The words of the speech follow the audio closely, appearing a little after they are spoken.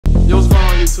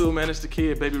YouTube, man? It's the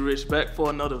kid, Baby Rich, back for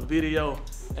another video.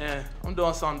 And I'm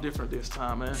doing something different this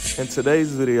time, man. In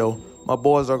today's video, my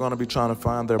boys are gonna be trying to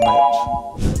find their match.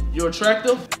 You're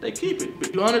attractive, they keep it.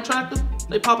 If you're unattractive,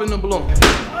 they pop in the balloon.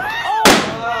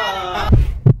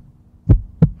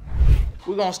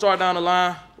 We're gonna start down the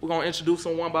line. We're gonna introduce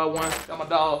them one by one. Got my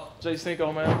dog, J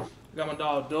Cinco, man. Got my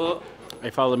dog, Dub. They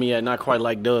follow me at Not Quite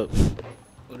Like Dub.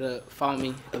 What up? Follow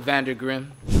me, Evander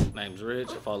Grimm. Name's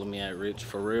Rich. Follow me at Rich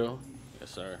For Real. Yes,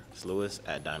 sir. It's Lewis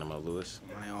at Dynamo Lewis.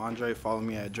 My name Andre. Follow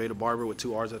me at Dre the Barber with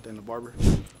 2 R's at the end of Barber.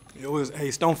 Yo, it's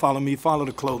Ace. Don't follow me. Follow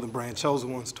the clothing brand.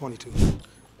 Chosen Ones 22.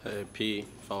 Hey, P.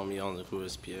 Follow me on the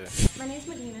Lewis Pierre. My name's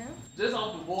Medina. Just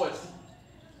off the voice.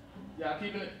 Y'all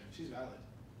keeping it? She's valid.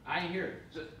 I ain't hear it.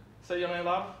 Just say your name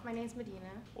loud. My name's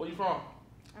Medina. Where you from?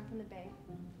 I'm from the Bay.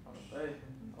 From the Bay.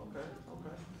 Okay,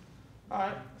 okay. All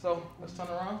right, so let's turn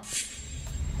around.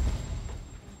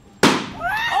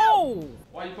 Oh!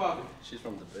 Why you popping? She's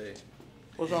from the Bay.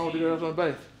 What's wrong with the girls from the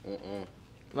Bay?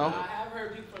 No? I have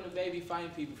heard people from the Bay be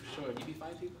fighting people for sure. You be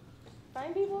fighting people?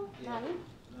 Find people? Yeah. Not me.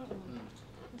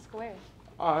 I'm square.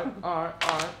 All right, all right,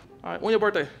 all right. All right, when your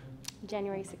birthday?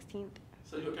 January 16th.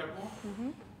 So you're a Capricorn? Mm-hmm.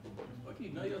 Fuck, you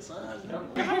know your son.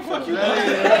 Fuck you.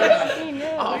 He knew.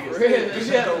 Oh, for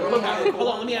real? Hold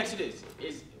on, let me ask you this.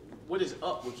 What is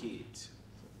up with kids?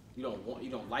 You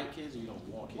don't like kids or you don't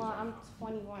want kids? Well, I'm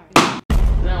 21.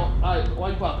 Now, all right, why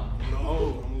you popping? I'm a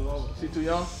little old. She too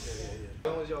young?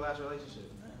 When was your last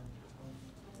relationship?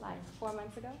 Like 4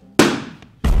 months ago.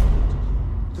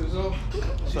 Too soon?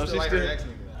 So she's like still... her ex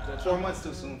nigga. 4 months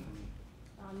too soon for me.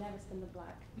 I'll never spin the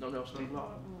block. No, spin the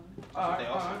block. Mm. All right,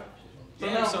 all right.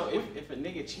 Damn, so if a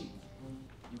nigga cheat,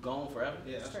 you gone forever?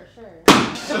 Yeah. For sure.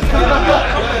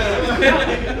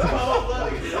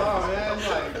 Oh man,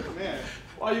 like, man.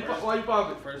 Why you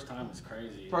popping? First time is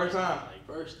crazy. First time? Like,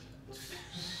 first.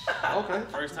 Okay.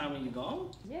 First time when you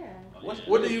gone? Yeah.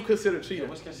 What do you consider cheating?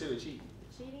 What's considered cheating?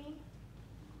 Cheating.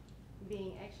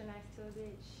 Being extra nice to a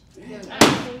bitch.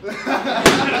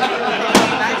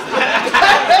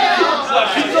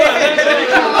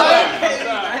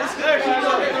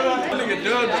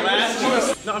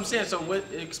 No, I'm saying, so what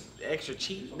extra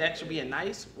cheat, extra being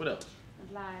nice? What else?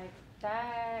 Like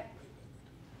that.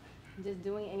 Just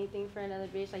doing anything for another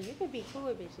bitch. Like, you can be cool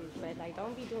with bitches, but like,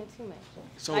 don't be doing too much.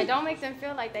 So, like, don't make them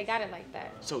feel like they got it like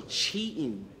that. So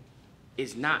cheating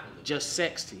is not just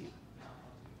sex to you?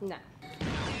 No.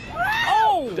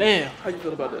 Oh! Damn, how you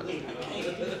feel about that?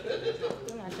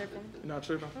 I'm not tripping. You not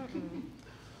tripping?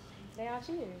 They all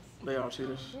cheaters. They all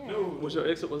cheaters. Yeah. Was your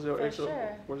ex a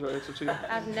cheater?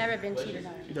 I've never been cheated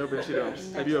on. You never been cheated on?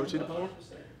 Have you ever cheated before?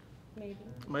 Maybe.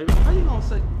 Maybe. How you gonna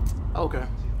say? Okay.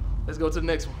 Let's go to the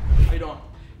next one. How you doing?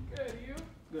 Good, you?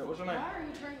 Good. What's your name? Why are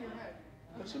you turning your head?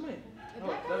 What you mean?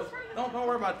 Don't Don't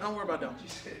worry about them.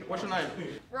 What's your name?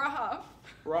 Rahaf.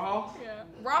 Rahal? Yeah.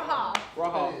 Rahaf.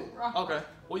 Rahal. Rahal. Okay.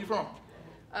 Where you from?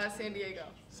 San Diego.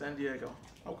 San Diego.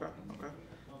 Okay. Okay.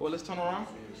 Well, let's turn around.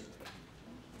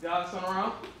 Y'all, let's turn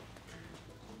around.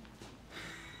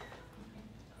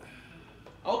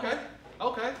 Okay.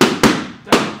 Okay.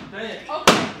 Damn.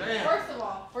 Okay. Damn. First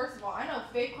of all, I know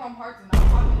fake chrome hearts are not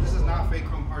popular. This is not fake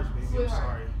chrome hearts, baby. I'm Sweetheart.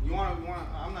 sorry. You want?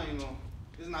 I'm not even gonna.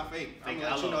 This is not fake. I'm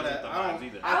gonna let you know that. I Aloe,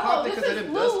 popped it this because of is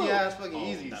them blue. dusty ass fucking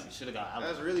Yeezys. Should've got Aloe.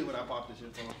 That's really what I popped this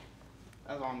shit for.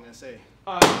 That's all I'm gonna say.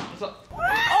 So,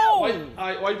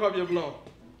 why you pop your balloon?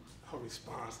 Her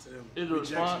response to them. Is it a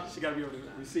rejection. response? She gotta be able to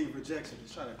receive rejection.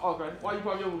 Just try to. Okay. Why you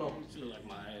pop your balloon? You look like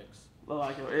my ex. Look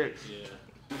like your ex. Yeah.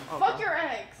 Okay. Fuck your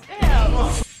ex. Damn.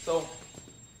 So,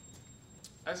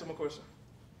 ask him a question.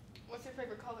 What's your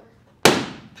favorite color?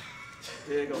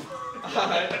 There you go.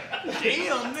 Alright.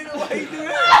 Damn, nigga, why you do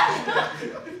that?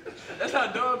 That's how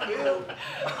dog feel.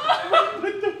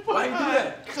 What the fuck? Why you do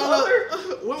that? Color?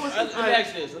 What was Let me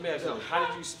ask you this. How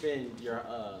did you spend your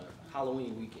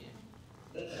Halloween weekend?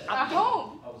 At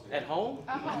home. At home?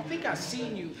 At home. I think I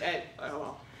seen you at.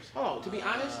 Hold on, to be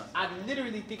honest, I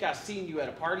literally think I seen you at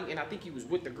a party, and I think you was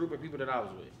with the group of people that I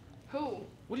was with. Who?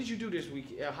 What did you do this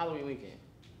week, Halloween weekend?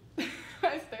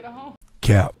 I stayed at home.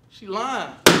 Cap. She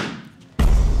lying.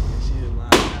 She is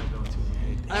lying. I go to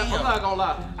I'm not gonna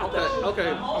lie. Okay,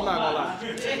 I'm not gonna lie.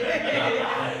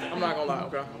 I'm not gonna lie,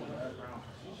 okay?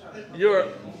 You're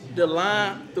the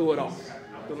line through it all.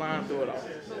 The line through it all.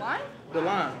 The line? The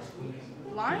line.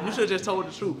 Line? You should have just told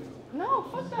the truth. No,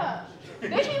 fuck that. They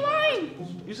be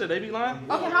lying. You said they be lying?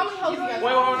 Okay, how many hoes you guys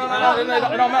Wait, no.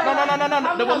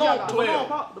 The balloon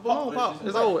pop. The balloon pop.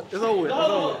 It's over. It's over. It's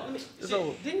over. It's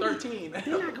over. 13.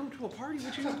 Didn't I go to a party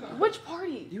with you? Which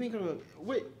party? You ain't go to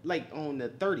wait, like on the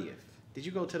 30th. Did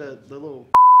you go to the little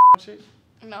shit?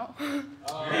 No. There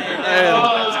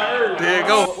you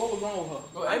go. What was wrong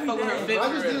with her? might fuck with her fit. I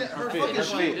just did her fucking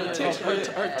shit.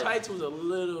 Her tights was a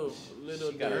little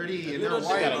Dirty and her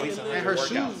white and her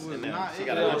shoes was not. She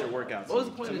got a bunch of workouts. What was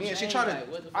the point To of me, the she chain? tried Like,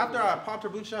 to. what the fuck? After I popped her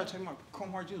boot shot, I checked my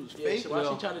chrome heart juice. Yeah, Fake. so why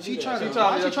she trying to do She that? tried to. She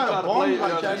Why she tried tried to to bomb play.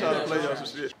 like She that? tried to play y'all some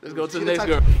shit. Let's go to the She next the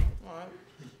girl. type- All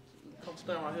right. Come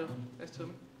stand right here next to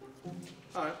me.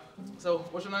 All right. So,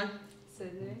 what's your name?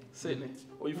 Sydney, Sydney.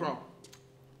 Where you from?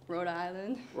 Rhode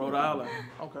Island. Rhode Island.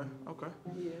 Okay. Okay.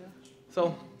 Yeah.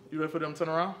 So, you ready for them to turn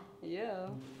around? Yeah.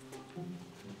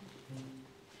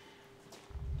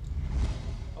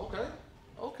 Okay.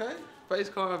 Okay. Face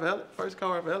card valid. First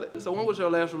card valid. So, when was your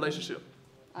last relationship?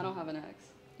 I don't have an ex.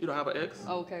 You don't have an ex?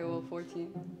 Okay, well,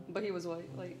 14. But he was white.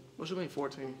 What you mean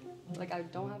 14? Like I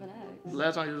don't have an ex.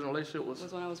 Last time you was in a relationship was?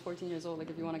 Was when I was 14 years old, like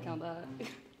if you want to count that.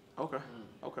 Okay.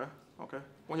 Okay. Okay.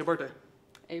 When your birthday?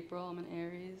 April, I'm an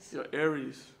Aries. You're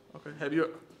Aries. Okay. Have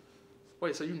you?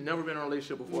 Wait. So you never been in a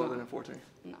relationship before other than 14?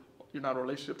 No. You're not a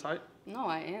relationship type? No,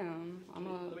 I am. I'm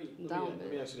a down Let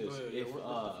me bitch. ask you this: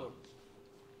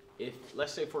 if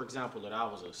let's say for example that I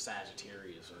was a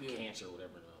Sagittarius or Cancer or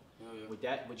whatever,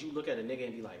 would you look at a nigga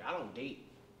and be like, I don't date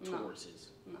Tauruses?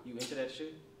 No. You into that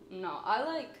shit? No, I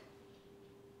like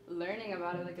learning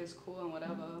about it, like it's cool and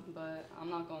whatever, but I'm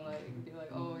not gonna like be like,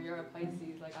 oh, you're a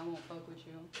Pisces, like I won't fuck with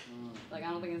you. Like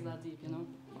I don't think it's that deep, you know?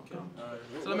 Okay.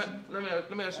 So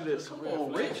let me ask you this. Come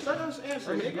on, Rich, let us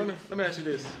answer. Let me ask you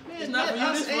this. It's not for you,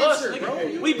 Let this us for us, answer, bro.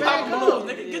 nigga. You We back popping up. up,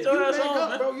 nigga. Get your ass back on, up,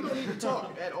 man. bro. You don't need to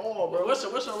talk at all, bro. What's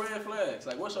your red flags?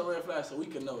 Like, what's your red flags so we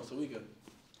can know, so we can...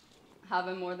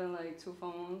 Having more than like 2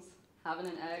 phones, having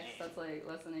an ex that's like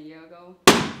less than a year ago.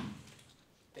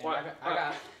 Damn,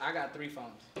 I got 3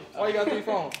 phones. Why you got 3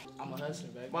 phones? I'm a hustler,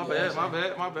 baby. My bad.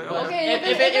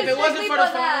 Okay, If it wasn't for the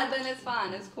that, then it's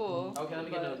fine. It's cool. Okay, let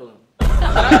me get another balloon.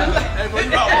 Hey, bro,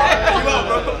 you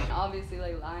out, bro. Obviously,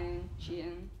 like lying,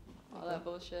 cheating, all that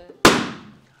bullshit.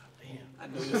 I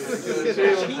knew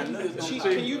this.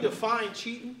 Can you define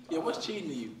cheating? Yeah, what's cheating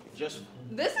to you? Just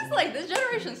This is like this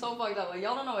generation's so fucked up. Like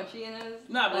y'all don't know what cheating is.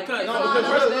 Nah, like, because- it's no, not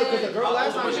because understood. the girl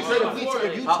last time she said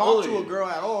if you How old talk are to a you? girl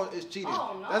at all, it's cheating.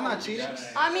 Oh, no. That's not cheating.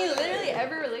 I mean, literally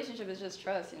every relationship is just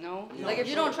trust, you know? Like if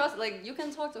you don't trust, like you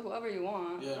can talk to whoever you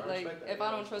want. Yeah, I like respect that. if I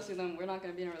don't trust you, then we're not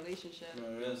gonna be in a relationship.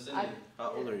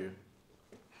 how old are you?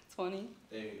 20.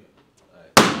 There you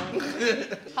go.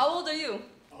 How old are you?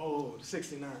 Oh,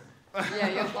 69. Yeah,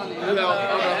 you're funny.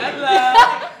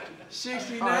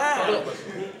 69.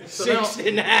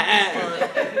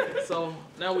 So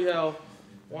now we have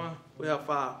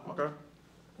 5. Okay.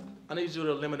 I need you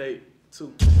to eliminate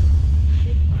 2.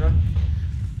 Okay.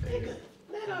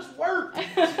 Let us work. I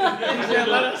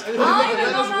don't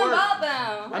even know nothing about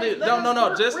them. I need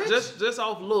no. Just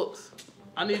off looks.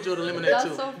 I need you to eliminate 2.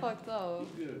 That's so fucked up.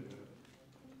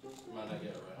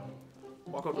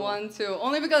 Walk up to 1, 2.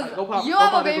 Only because Go pop, you go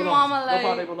have pop a they baby balloons. mama Go pop they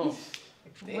like balloons.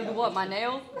 with what? My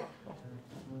nails?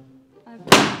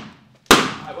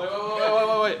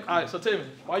 Wait. All right, so tell me,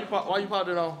 why you popped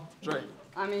it on Dre?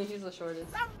 I mean, he's the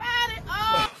shortest.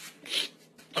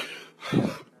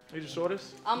 He's the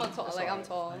shortest? I'm I'm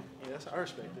tall. Yeah, I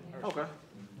respect it. Okay.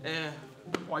 And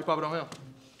why you pop it on him?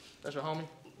 That's your homie?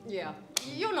 Yeah.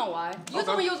 You know why. You Okay.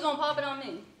 told me you was gonna pop it on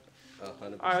me. All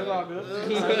right, it's all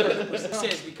good.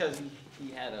 Says because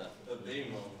he had a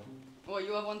What,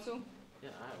 you have one too? yeah,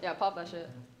 Yeah, pop that shit.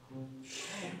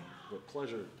 with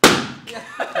pleasure.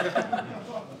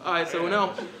 All right, so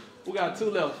now we got 2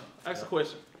 left. Ask a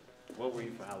question. What were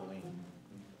you for Halloween?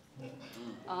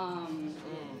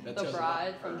 The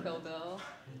bride from Kill Bill.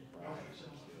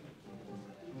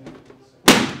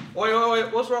 Wait.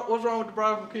 What's wrong with the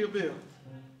bride from Kill Bill?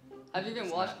 Have you even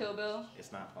watched Kill Bill?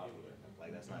 It's not popular.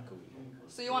 Like that's not cool.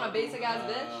 So you want a basic ass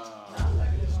bitch?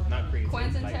 It's not creative.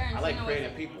 Quentin Like, I like Tarantino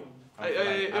creative was- people.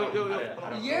 Hey, I don't feel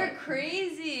You're like-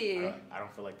 crazy. I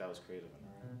don't feel like that was creative enough.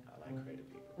 I like creative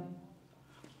people.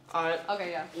 All right,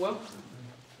 Okay, yeah. well,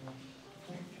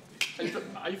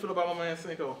 how you feel about my man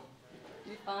Cinco?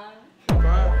 You fine? Fine?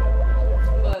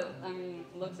 But, I mean,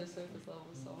 looks are surface level,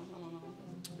 so I don't know.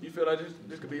 You feel like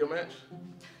this could be your match?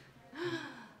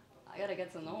 I gotta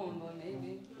get to know him, but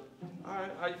maybe. All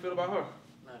right, how you feel about her?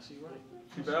 Nah, she right.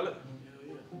 She valid? Hell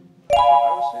yeah.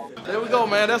 Oh, shit. There we go,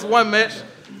 man. That's 1 match.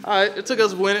 All right, it took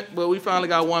us a minute, but we finally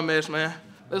got 1 match, man.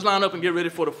 Let's line up and get ready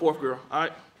for the 4th girl. All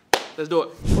right, let's do it.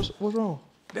 What's wrong?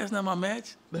 That's not my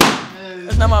match.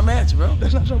 That's not my match, bro.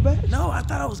 That's not your match? No, I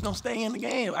thought I was gonna stay in the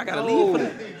game. I gotta leave for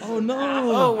that. Oh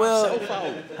no. Oh well.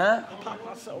 Huh?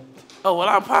 Oh well,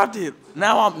 I popped it.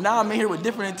 Now I'm in here with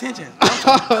different intentions.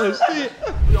 Oh shit.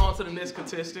 We on to the next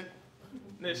contestant,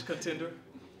 next contender,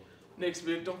 next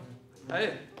victim.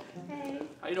 Hey. Hey,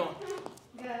 How you doing?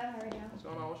 good. How are you? What's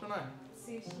going on? What's your name?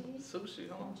 Sushi,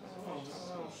 hold on.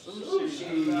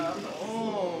 Sushi.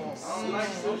 Oh, I don't like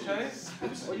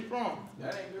sushi. Where you from?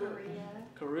 Korea.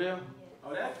 Korea?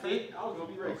 Oh, that fit. I was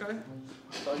gonna be ready. Okay.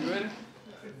 So you ready?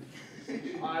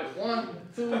 All right, 1,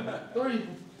 2, 3.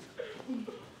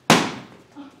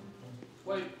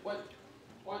 Wait.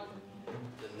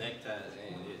 The necktie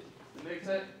ain't it. The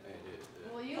necktie? Ain't it.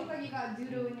 Well, you look like you got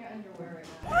doo-doo in your underwear right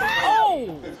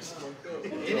now.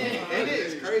 It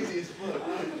is crazy as fuck.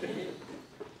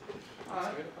 All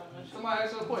right. Somebody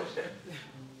ask you a question.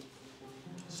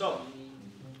 So,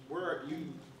 where are you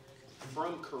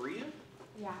from? Korea?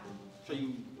 Yeah. So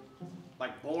you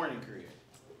like born in Korea?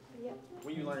 Yep.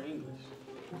 When you learn English?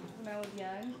 When I was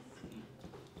young,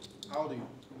 How old are you?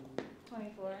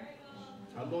 24,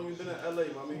 How long you been in LA,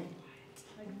 mommy?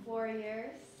 like 4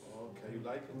 years. Okay, you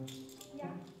like it? Yeah.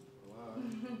 Wow.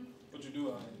 What you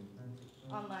do out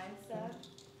here? Online stuff.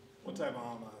 What type of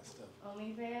online stuff?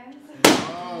 OnlyFans.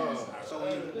 Oh, so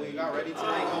when you got ready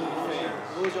tonight,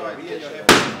 what was your idea in your head?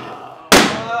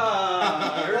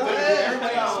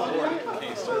 Everybody else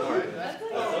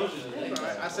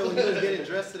I said when you was getting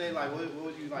dressed today, like what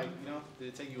was you like, you know, did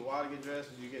it take you a while to get dressed?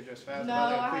 Did you get dressed fast? No,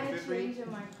 I had to change in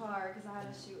my car because I had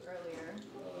a shoot earlier.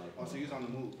 Oh, so you was on the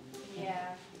move.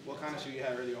 Yeah. What kind of shoot you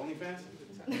had earlier? OnlyFans?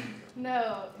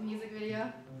 No, music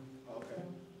video. Oh, okay.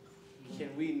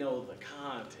 Can we know the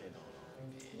content on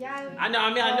it? Yeah. I know. I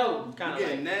mean, I know. Kind You of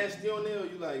getting nasty on there, or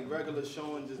you like regular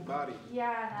showing just body?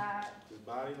 Yeah, that. Just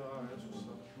body? Oh, that's what's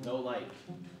up. no like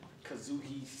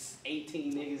Kazuki's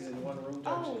 18 niggas in one room.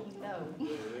 type Oh, shit. no.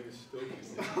 Yeah, niggas stupid.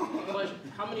 But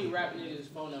how many rap niggas'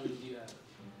 phone numbers do you have?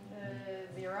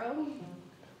 0.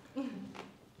 I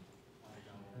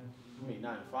mean,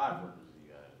 9 to 5 workers you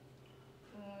got.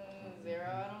 0. I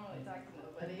don't really talk to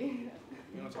nobody.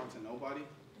 You don't talk to nobody?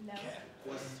 No.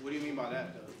 What do you mean by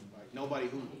that, though? Like, nobody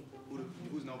who?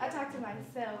 Who's nobody? I talk to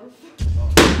myself.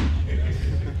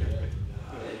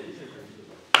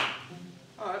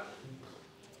 All right.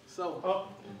 So, I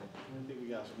think we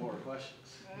got some more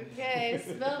questions. Okay,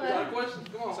 spell you got a that. question?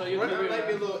 Come on. So you I like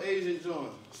your little Asian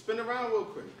joint. Spin around real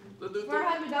quick. Let's do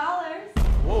 $400.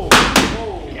 Whoa.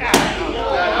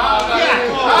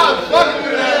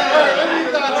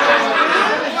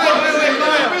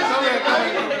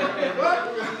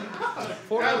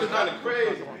 That was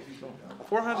crazy.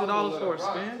 $400 for a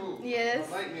spin? Yes.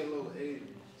 I like me a little Asian.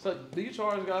 So, do you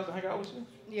charge guys to hang out with you?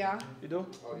 Yeah. You do?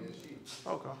 Oh, yeah, she.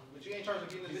 Okay. But you ain't charging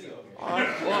to get in the video. All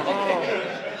right. Well,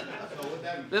 So what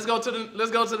that mean? let's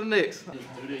go to the next. All right,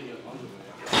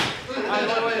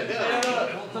 wait.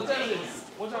 So tell me this.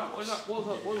 What was her?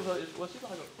 Was she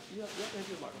like you think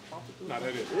she was like a prostitute? Nah,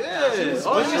 that is. Yeah.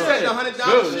 But she said the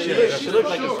 $100. She looked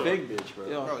like a big bitch, bro.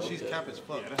 Yeah. Bro, she's cap as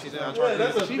fuck. She said,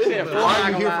 She said why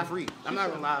are you here for free? I'm not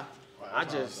gonna lie. I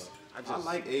just I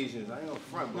like Asians. I ain't gonna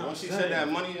front, but when she said that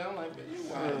money, I'm like, you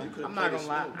wild. You could've I'm not played gonna it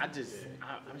lie. slow.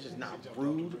 I'm just not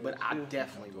rude, but I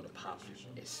definitely would have popped it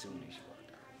as soon as she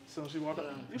walked out. So she walked out.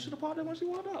 You should have popped it when she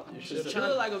walked out. She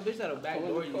look like a bitch that'll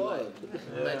backdoor you, like,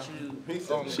 let you. He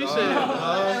said, She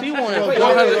said she wanted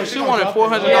 $400. She wanted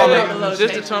 $400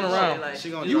 just to turn around. she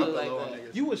gonna You drop like the low that. on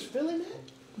niggas. You was feeling that?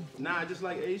 Nah, I just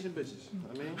like Asian bitches.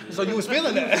 I mean, So you was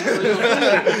feeling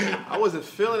that? I wasn't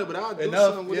feeling it, but I'll do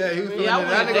something with it. he was I mean, Yeah, I that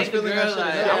want to nigga's take the feeling girl.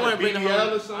 that shit. Like, I want to bring her BBL or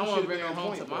home. some I want shit to bring her be on home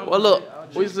point, to bro. my. Well, look,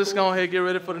 we just gonna head get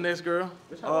ready for the next girl.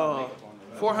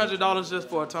 $400 just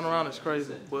for a turnaround is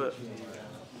crazy, but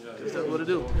that's what it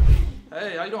do.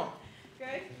 Hey, how you doing?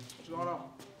 Good. What's going on?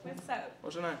 What's up?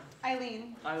 What's your name?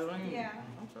 Eileen. Eileen. Yeah.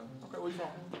 Okay, where you from?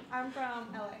 I'm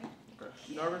from LA. Okay.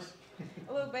 You nervous?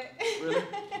 A little bit. Really?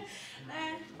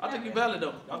 Eh, I think you valid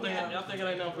though. I think it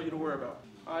ain't nothing for you to worry about.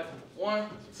 All right, 1,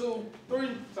 2, 3,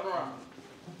 turn around.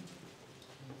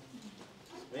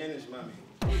 Spanish, mommy.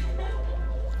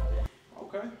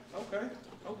 Okay.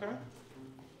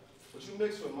 What you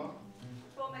mix with, mom?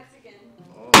 Full Mexican.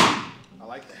 Oh, I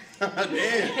like that.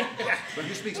 Damn. But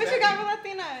you speak What Spanish? you got for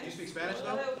Latinas? You speak Spanish A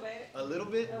though? little bit. A little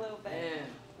bit? A little bit. Man.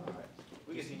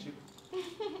 We can teach you.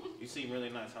 You seem really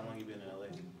nice. How long you been in LA?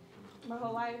 My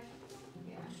whole life.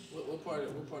 Yeah. What part of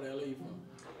LA you from?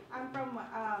 I'm from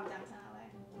downtown LA.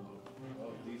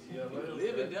 Oh, DC, You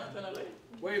live in downtown LA.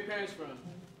 Where your parents from?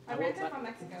 My parents are from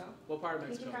Mexico. What part of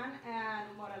Mexico? Michoacan and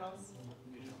Morelos.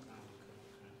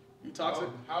 You toxic?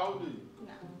 How old are you?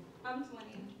 No. I'm 20.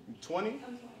 20? I'm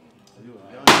 20. You a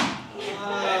young.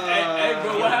 Hey,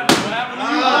 bro, what happened? What happened to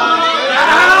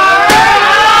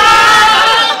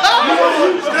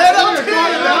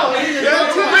You're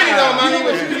too many though, man. He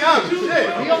was young. Shit.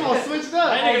 He almost switched up.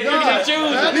 Hey, picking and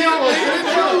choosing. He almost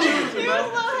switched up. He was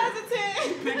a little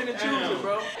hesitant. Picking and choosing,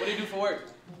 bro. What do you do for work?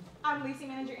 I'm leasing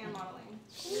manager and modeling.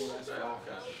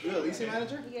 You a leasing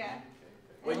manager? Yeah.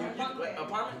 Wait, And you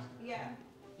apartment? Yeah.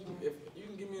 If you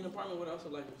can give me an apartment with also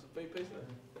like some fake pay stuff.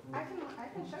 I can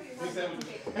show you how to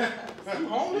take You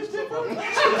homeless, bro? Yo,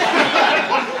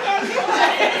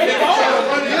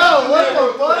 what the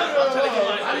fuck?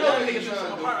 I gotta get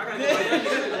some apartment. I gotta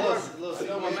get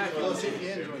Little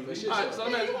CPN joint. Alright, so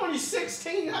let me You only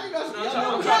 16. How you got some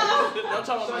I'm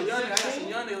talking about my young niggas. I got some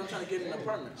young niggas. I'm trying to get an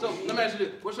apartment. So let me ask you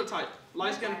this: what's your type?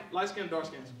 Light skin, dark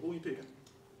skin. Who you picking?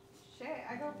 Shit,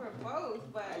 I go for both,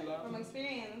 but from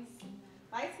experience,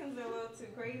 light skins are a little too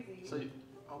crazy. So you,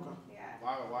 okay. Yeah.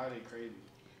 Why are they crazy?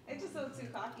 It's just a little too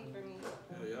cocky for me.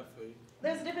 Hell yeah, I feel you.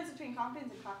 There's a difference between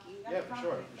confidence and cocky. You gotta Yeah, be for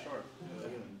sure, confident, for sure.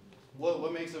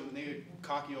 What makes a nigga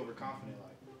cocky over confident? Like,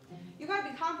 You gotta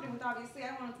be confident with, obviously,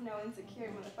 I wanted to know insecure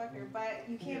motherfucker, but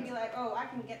you can't be like, oh, I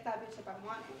can get that bitch if I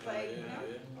want it. Like, you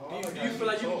know? Do you feel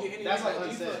like you can get any? That's like do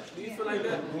unsaid. you feel like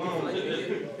that? Do you feel like you can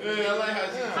get? I like how I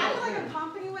feel like I'm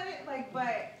confident with it, like,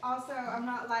 but also I'm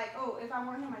not like, oh, if I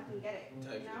want him, I can get it.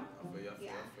 You know? I feel you.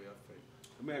 Yeah.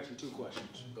 Let me ask you 2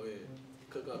 questions. Go ahead.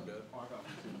 Cook up, dude.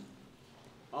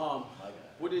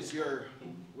 What is your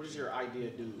idea,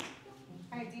 dude?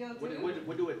 Ideal What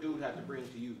dude. do a dude have to bring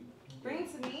to you? Bring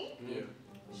to me? Yeah.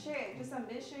 Shit, just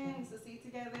ambition, succeed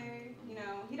together. You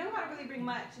know, he don't gotta really bring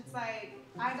much. It's like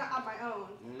I got on my own.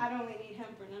 I don't really need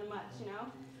him for none of much, you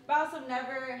know. But I also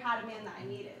never had a man that I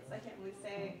needed, so I can't really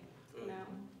say, you know.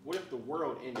 What if the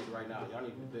world ended right now? Y'all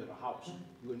need to build a house.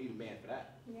 You would need a man for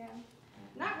that. Yeah.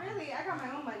 Not really. I got my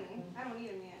own money. I don't need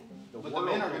a man. The But world,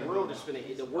 the men are gonna world build is a finna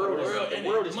hit. The world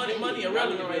is money ending. irrelevant Y'all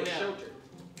need to right build now. Shelter.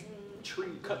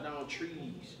 Tree, cut down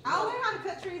trees. I'll learn how to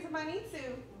cut trees if I need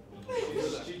to.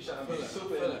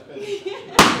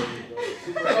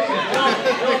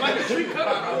 Like a tree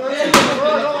cutter.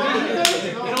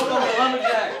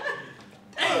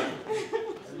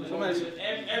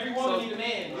 Every woman need a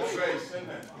man.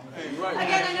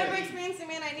 Again, I never experienced a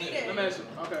man I needed. Let me ask you.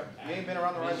 Okay. you ain't been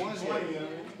around the right ones yet.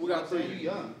 We got You 3.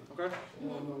 young. Okay. I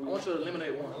want you to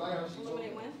eliminate one.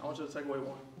 Eliminate one? I want you to take away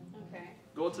one. Okay.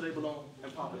 Go to their balloon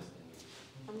and pop it.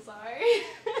 I'm sorry.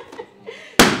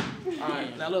 All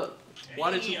right. Now look.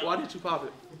 Why did you pop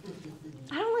it?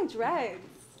 I don't like drugs.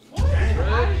 I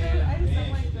just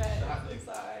don't like drugs. I'm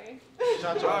sorry.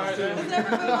 All right, It's then. never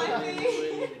been my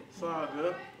thing. It's all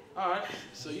good. All right.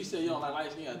 So you said you don't like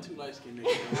light skin, you got 2 light skin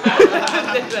niggas.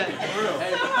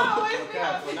 Somehow always be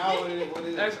Okay, so now what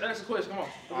is it? Ask a question. Come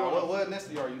on. What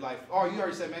ethnicity are you like? Oh, you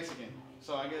already said Mexican.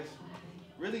 So I guess,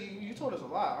 really, you told us a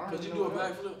lot. I don't Could you really do a know what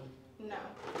backflip? No.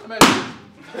 Let me ask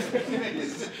you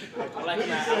this. I like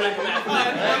that. I like that.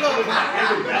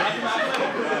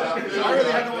 I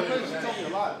really had no one question. You told me a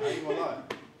lot. I ain't gonna lie.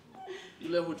 You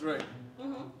live with Drake.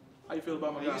 How you feel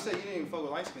about my You guy? said you didn't even fuck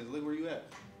with light skins. Look where you at.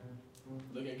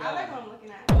 Look at I like what I'm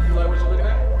looking at. You like what you're looking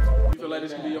at? You feel like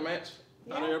this can be your match?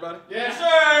 Out of everybody? Yes,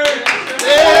 sir.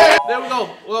 There we go.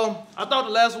 Well, I thought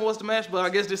the last one was the match, but I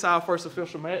guess this is our first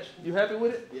official match. You happy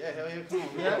with it? Yeah, hell yeah, come on.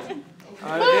 We happy. All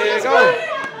right, there you go.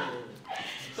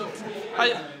 So,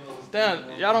 damn,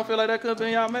 y'all don't feel like that could have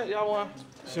been y'all match? Y'all want?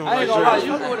 I ain't gonna lie,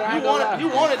 you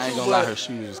wanted to, but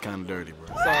shoes is kind of dirty, bro.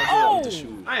 I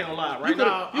ain't gonna lie. Right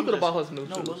now, you could have bought her some new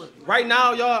shoes. right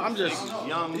now, y'all, I'm just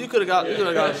young. You could have got.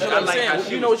 I'm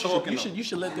saying, you know what you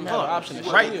should let them have an option.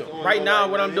 Right now,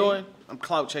 what I'm doing, I'm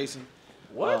clout chasing.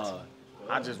 What?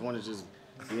 I just want to just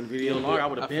be in video long. I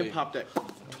would have been popped at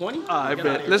 20. All right,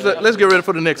 bet. Let's get ready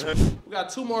for the next one. We got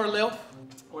 2 more left.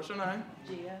 What's your name?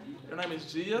 Gia. Your name is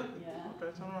Gia? Yeah.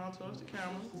 Okay, turn around towards the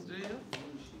camera. Gia.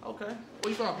 Okay. Where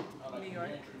you from? New York.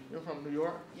 You're from New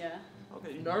York? Yeah.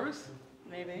 Okay, you nervous?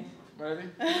 Maybe. Maybe.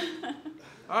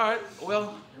 All right,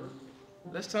 well,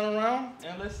 let's turn around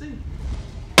and let's see.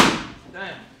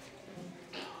 Damn.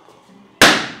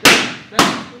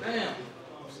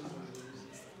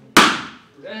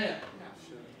 Damn.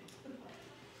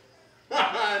 All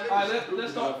right,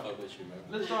 let's start.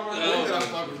 Let's start right now.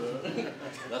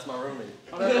 That's my roommate.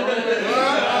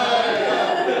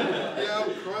 Yeah,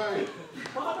 I'm crying.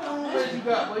 How many roommates you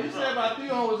got? Well, you said about 3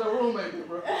 was a roommate,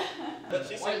 bro.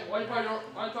 Why you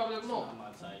call that balloon?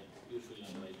 My type. Beautiful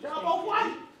young lady. Y'all both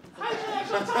white. How you say that's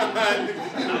your type?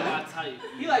 Not my type.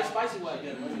 He like spicy white.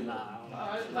 Nah, I don't know. All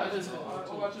right, what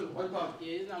about you? What you call it?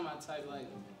 Yeah, he's not my type. Like,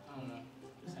 I don't know.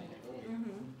 Just ain't it.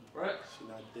 Right? She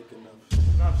not thick enough.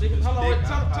 No, she can. Hold on, wait.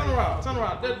 Turn around. Turn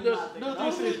around. Do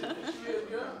 360.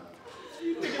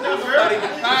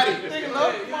 Thick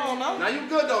enough. Come on now. Now you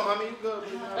good though, mommy. You good.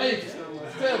 Hey,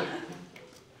 tell me.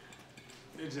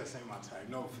 It just ain't my type.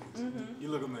 No offense. You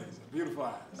look amazing. Beautiful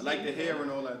eyes. I like the hair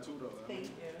and all that too, though. Thank you.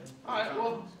 All right,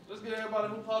 well, let's get everybody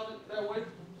who popped it that way.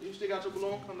 You still got your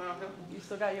balloon. Come down here. You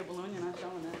still got your balloon, you're not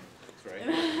showing it. That's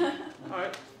right. All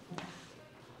right.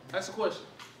 Ask a question.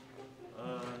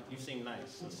 You seem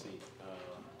nice. Let's see.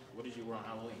 What did you wear on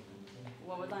Halloween?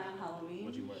 What was I on Halloween?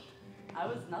 What'd you wear? I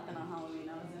was nothing on Halloween.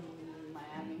 I was in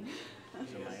Miami. Was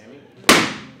it Miami?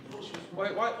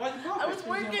 Wait, why you talking? I was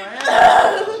working.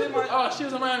 Oh, she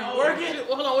was in Miami working?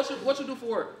 Hold on, what you do for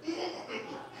work?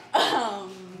 I'm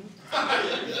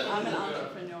an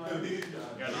entrepreneur.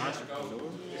 You're an entrepreneur?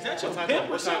 Is that your pimp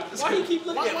or something? Why you keep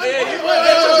looking at me? Hey,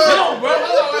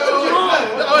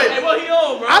 what he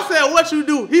on, bro? I said, what you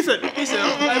do? He said, He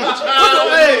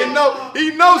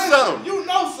knows something. You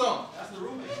know something.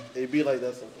 It be like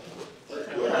that sometimes.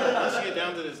 Let's get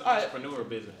down to this entrepreneur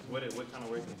business. What kind of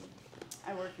work is it?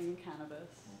 I work in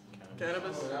cannabis.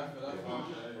 Cannabis?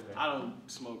 I don't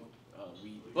smoke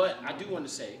weed, but I do want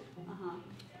to say,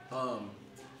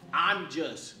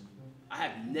 I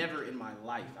have never in my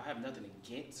life, I have nothing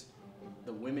against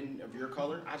the women of your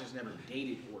color. I just never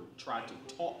dated or tried to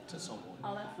talk to someone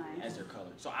That's nice. as their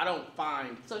color. So I don't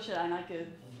find. So should I not give?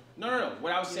 No.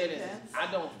 What I was saying is, I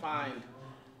don't find.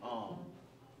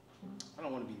 I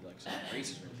don't want to be like some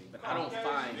racist or anything, but I don't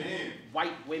find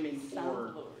white women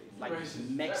or like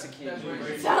Mexican.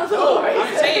 Sounds a little racist.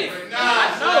 I'm saying.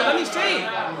 No, let me say it.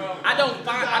 I don't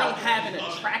have an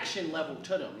attraction level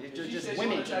to them. It's just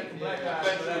women to me.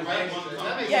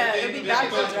 Yeah, it'd be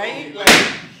backwards, right?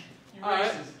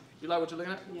 Alright. You like what you're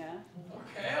looking at? Yeah.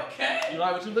 Okay. You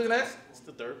like what you're looking at? It's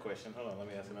the third question. Hold on, let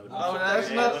me ask another Oh,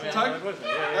 question. that's another question.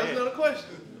 That's another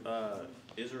question.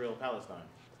 Israel, Palestine.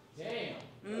 Damn.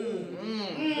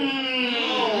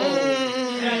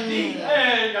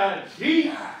 Hey, got it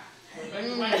deep.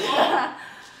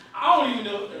 I don't even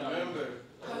know.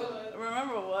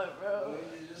 Remember what, bro?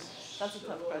 That's a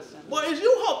tough question. Well, is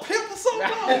you her pimp or something?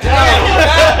 Just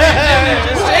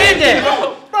say that.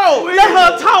 Bro, let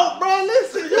her talk, bro.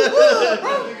 Listen, you good,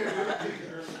 bro.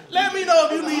 Let me know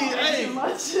if you need. Hey, Too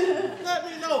much. let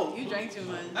me know. You drank too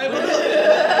much. Hey, but look.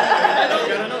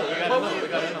 We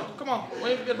gotta know. Come on, we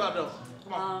ain't forget about those.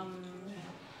 Come on.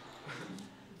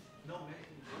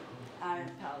 I'm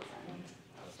Palestine.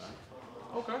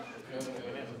 Okay.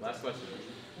 Last question.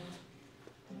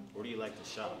 Where do you like to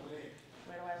shop?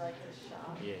 Where do I like to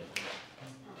shop? Yeah.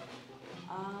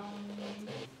 I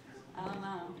don't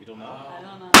know. You don't know? I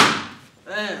don't know.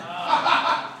 Damn.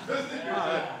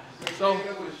 So,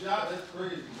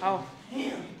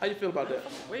 how you feel about that?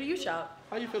 Where do you shop?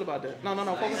 How you feel about that? No.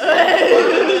 Focus.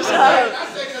 Where do you shop?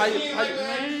 Where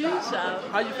do you shop?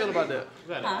 How you feel about that?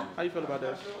 Huh? How you feel about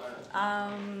that?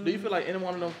 Do you feel like any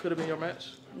one of them could have been your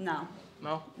match? No.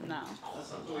 No? No.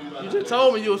 You just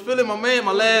told me you was feeling my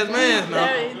last man. No.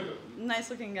 Very nice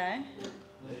looking guy.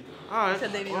 All right.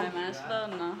 Could they be my match though?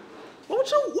 No. What would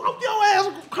you walk your ass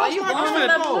across you my blowing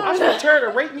credit up card? I should tell her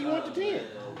to rate me 1 to 10.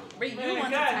 Rate you 1 to 10.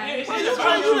 Why you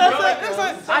trying to do that?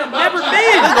 I've never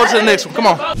been. Let's go to the next one. Come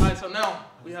on. All right, so now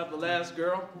we have the last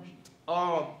girl.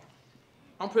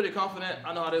 I'm pretty confident.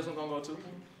 I know how this one's gonna go too,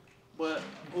 but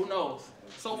who knows?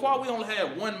 So far, we only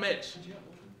had one match.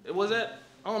 Was that?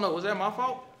 I don't know. Was that my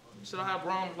fault? Should I have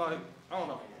wrong? Like, I don't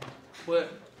know.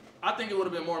 But I think it would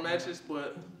have been more matches.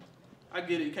 But I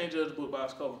get it. You can't judge the book by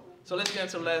its cover. So let's get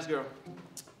into the last girl.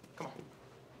 Come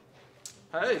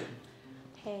on. Hey.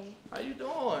 Hey. How you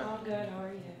doing? I'm good. How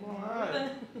are you? All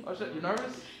right. What's that? You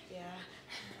nervous? Yeah.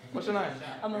 What's your name?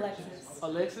 I'm Alexis.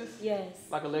 Alexis? Yes.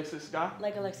 Like Alexis Scott?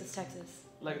 Like Alexis, Texas.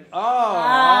 Like, okay.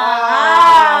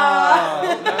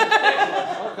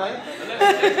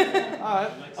 All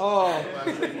right.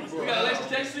 We got Alexis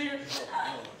Texas here.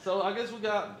 So I guess we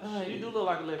got, you do look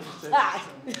like Alexis Texas.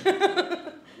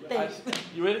 Thanks.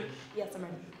 You ready? Yes, I'm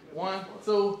ready. 1,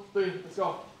 2, 3, let's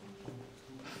go.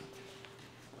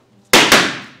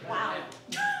 Wow.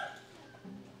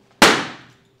 I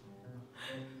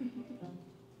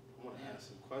want to ask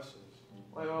some questions.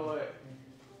 Wait.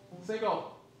 Cinco,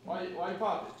 why you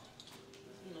pop it?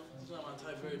 You know, it's not my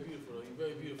type. Very beautiful though. You're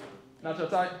very beautiful. Not your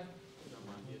type?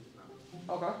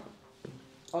 Okay.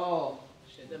 Oh.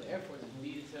 Shit, them Air Force is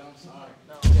beat as hell. I'm sorry.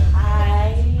 No.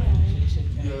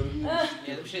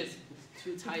 Yeah, them shit's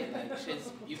too tight. Like, shit's,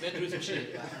 you've been through some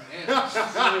shit. Like,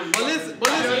 But listen.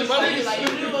 Like,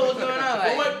 you knew what was going on.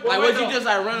 Like, would you just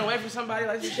like run away from somebody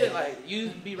like some shit? Like, you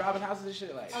be robbing houses and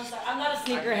shit? Like, I'm sorry. I'm not a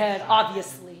sneakerhead,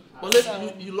 obviously. But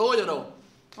listen, you loyal though.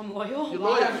 I'm loyal. You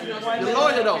loyal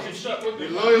though. You stuck with him. You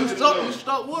know what I'm saying? You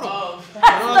stuck with him.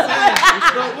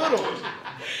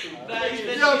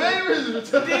 Yo, man,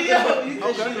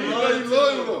 okay. You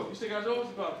loyal though. You still got yours?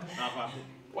 You pop it? Nah, pop it.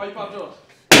 Why you pop yours?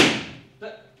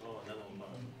 Oh, another one pop.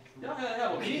 Y'all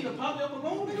have a meeting to pop your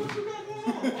balloon? Nigga, what you got going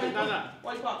on? Nah.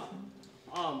 Why you pop it?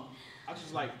 I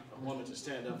just like a woman to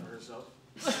stand up for herself.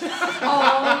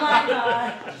 Oh my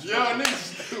god. Y'all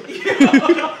niggas stupid. I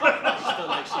feel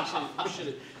like she should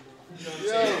have. You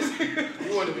know what I'm saying?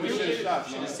 You want to be shit shots,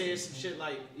 Should man. have said some shit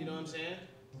like, you know what I'm saying?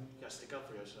 You gotta stick up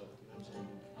for yourself. You know what I'm saying?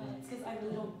 It's because I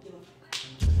really don't give a fuck.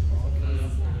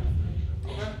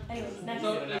 Anyways, next.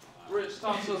 So, Rich,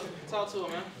 talk to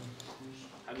him, man.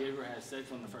 Have you ever had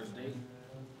sex on the first date?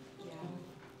 Yeah.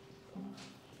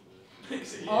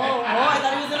 Oh, I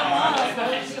thought he was in a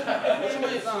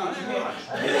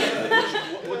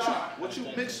vlog. What you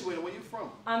mixed with? Where you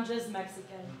from? I'm just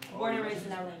Mexican. Born and raised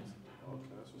in LA. Okay,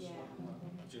 that's what's Yeah.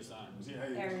 What's your sign?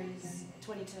 Aries,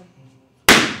 22.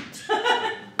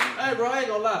 Hey, bro, I ain't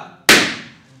gonna lie.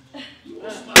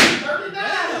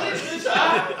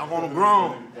 I'm on the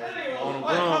ground. Wait,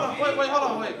 hold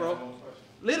on, bro.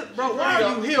 Bro, why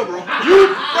are you here, bro?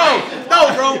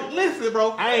 Bro, listen,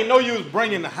 bro. I ain't know you was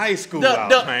bringing the high school The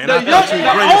out, man. I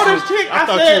oldest thought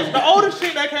the oldest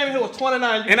chick that came in here was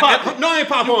 29. You popped it. No, I ain't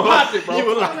pop on her. popped it, bro. You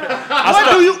was like,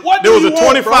 What there do was you a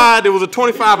want, 25. There was a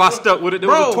 25. I stuck with it. There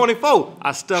was Bro. a 24.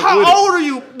 I stuck with it. How old are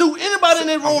you? Do anybody in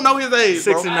this room know his age,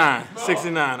 bro? 69.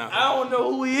 69. I don't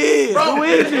know who he is. Who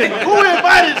is he? Who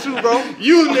invited you, bro?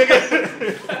 You nigga.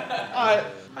 All right.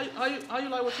 How you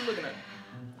like what you looking at?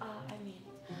 I mean,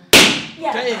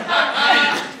 yeah.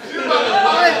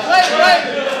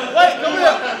 Wait, come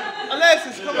here.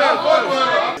 Alexis, come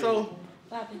here. So,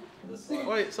 What happened?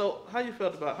 wait, so how you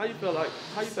felt about that?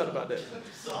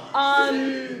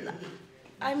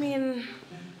 I mean,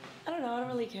 I don't know. I don't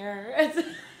really care. It's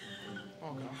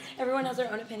everyone has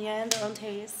their own opinion, their own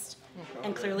taste,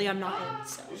 and clearly I'm not it.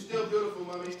 So. You still beautiful,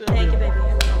 mommy. Thank you, baby.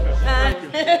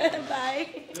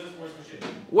 Bye.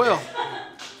 Well,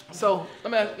 so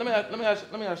let me ask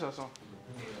you something.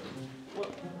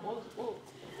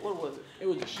 What was it? It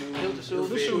was the shoes. It was the shoes.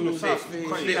 The shoes and the socks was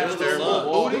crazy. That's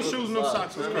terrible. These shoes and them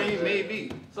socks was crazy.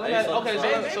 Maybe. So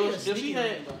if she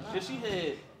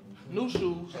had new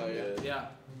shoes, Yeah.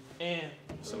 and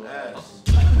Some ass.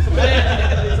 some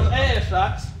ass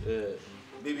shots,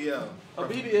 BBL. a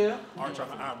BBL. Arch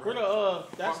off an eyebrow.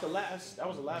 That was the last girl. That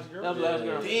was the last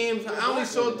girl. Damn, I only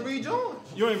saw 3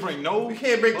 joints. You ain't bring no. We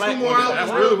can't bring 2 more out.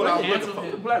 That's really what I was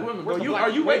looking for. Black women, bro. Are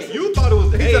you racist? You thought it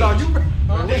was. He said, "Are you?"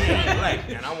 Black,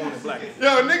 and I wanted black.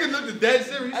 Yo, niggas looked dead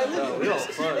serious.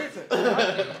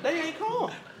 They ain't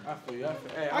calm. I feel you.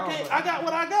 Hey, I got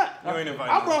what I got. You ain't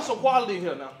invited. I brought some quality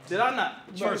here now. Did I not?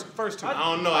 First two. I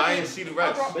don't know. I didn't see the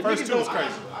rest. First two was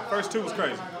crazy. First two was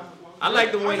crazy. I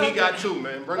like the one he got too,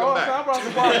 man. Bring him I back. brought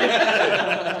some quality.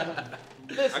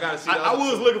 I gotta see. I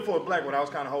was looking for a black one. I was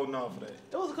kind of holding on for that.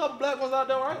 There was a couple black ones out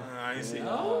there, right? I ain't see it.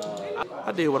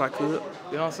 I did what I could.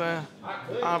 You know what I'm saying?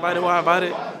 I invited what I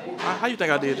invited. How you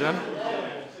think I did, Johnny?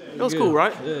 It was cool,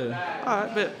 right? Yeah. All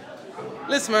right, bet.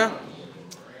 Listen, man.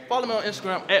 Follow me on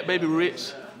Instagram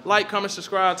 @BabyRich. Like, comment,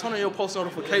 subscribe, turn on your post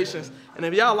notifications. And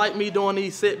if y'all like me doing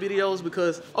these set videos,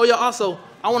 because, oh yeah, also,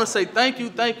 I want to say thank you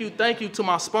to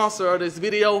my sponsor of this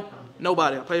video.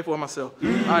 Nobody, I paid for it myself. All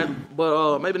right,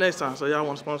 but maybe next time, so y'all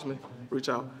want to sponsor me, reach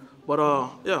out. But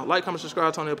yeah, like, comment,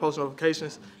 subscribe, turn on your post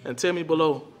notifications, and tell me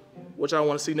below what y'all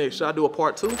want to see next. Should I do a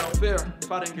part 2? Fair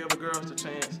if I didn't give a girl the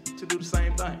chance to do the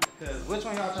same thing. which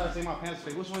one y'all trying to say my pants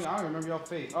fake? Which one? I don't remember your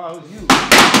face. Oh, it was you.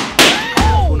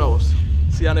 Who knows?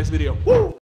 See y'all next video. Woo!